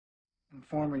in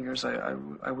former years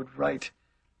I would write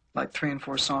like 3 and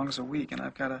 4 songs a week, and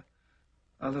I've got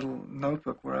a little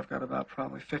notebook where I've got about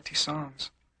probably 50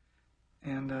 songs.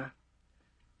 And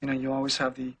you always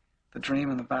have the dream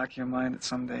in the back of your mind that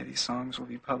someday these songs will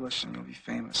be published and you'll be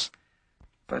famous.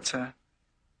 But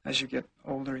as you get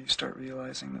older, you start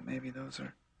realizing that maybe those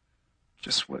are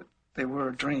just what they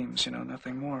were, dreams,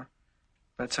 nothing more.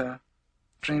 But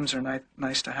dreams are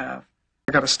nice to have.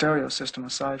 I got a stereo system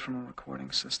aside from a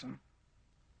recording system.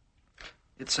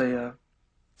 It's a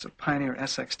Pioneer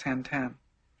SX1010,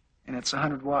 and it's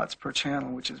 100 watts per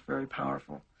channel, which is very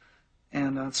powerful.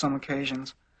 And on some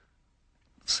occasions,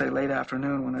 say late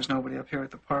afternoon when there's nobody up here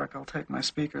at the park, I'll take my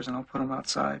speakers and I'll put them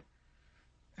outside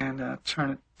and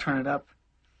turn it up,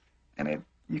 and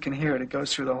you can hear it. It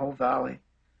goes through the whole valley,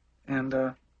 and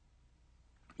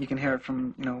you can hear it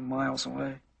from miles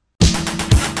away.